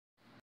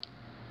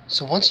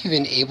So once you've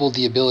enabled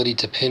the ability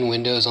to pin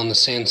windows on the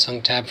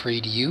Samsung tab for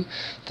EDU,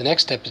 the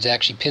next step is to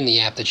actually pin the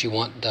app that you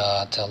want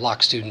to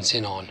lock students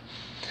in on.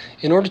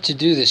 In order to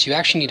do this, you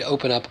actually need to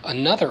open up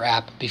another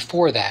app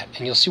before that,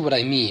 and you'll see what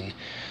I mean.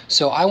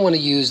 So I want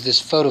to use this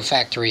Photo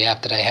Factory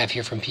app that I have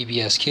here from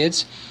PBS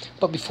Kids,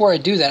 but before I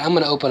do that, I'm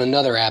going to open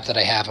another app that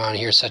I have on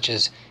here, such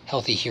as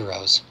Healthy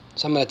Heroes.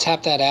 So I'm going to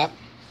tap that app,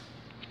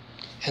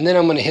 and then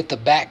I'm going to hit the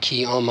back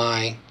key on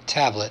my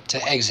tablet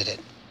to exit it.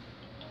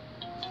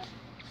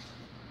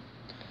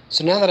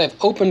 So now that I've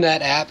opened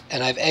that app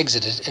and I've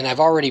exited, and I've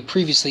already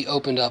previously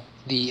opened up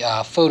the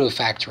Photo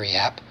Factory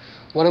app,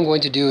 what I'm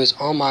going to do is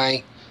on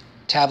my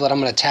tablet I'm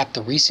going to tap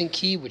the recent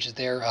key, which is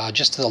there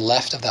just to the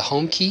left of the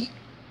home key.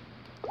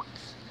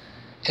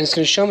 And it's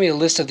going to show me a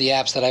list of the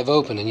apps that I've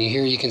opened. And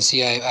here you can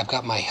see I've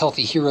got my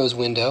Healthy Heroes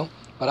window,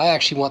 but I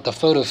actually want the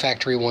Photo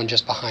Factory one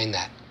just behind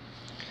that.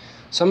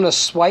 So I'm going to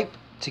swipe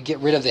to get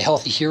rid of the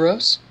Healthy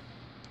Heroes.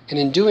 And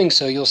in doing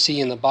so, you'll see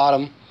in the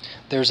bottom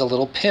there's a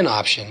little pin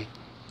option.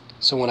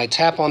 So when I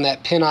tap on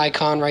that pin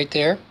icon right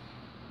there,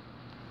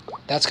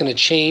 that's going to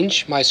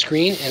change my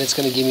screen, and it's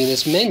going to give me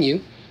this menu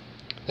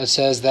that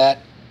says that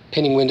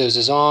pinning windows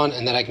is on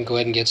and that I can go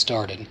ahead and get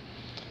started.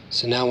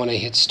 So now when I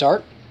hit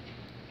start,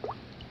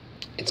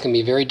 it's going to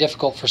be very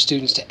difficult for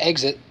students to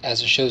exit,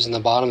 as it shows in the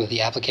bottom that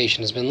the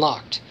application has been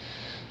locked.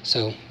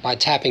 So by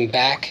tapping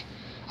back,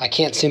 I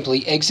can't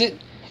simply exit.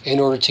 In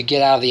order to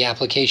get out of the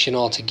application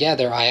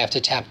altogether, I have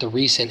to tap the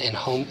recent and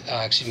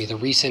the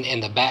recent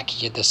and the back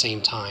key at the same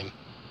time.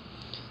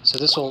 So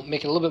this will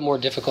make it a little bit more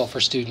difficult for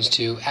students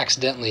to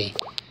accidentally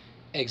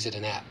exit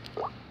an app.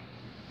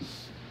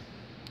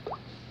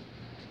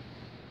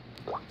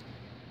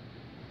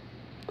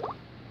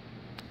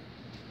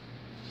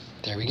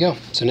 There we go.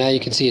 So now you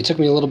can see it took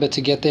me a little bit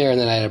to get there, and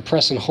then I had to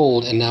press and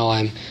hold, and now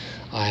I'm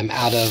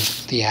out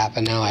of the app,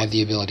 and now I have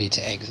the ability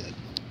to exit.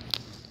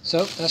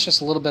 So that's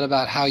just a little bit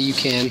about how you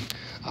can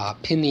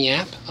pin the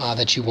app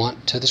that you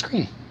want to the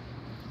screen.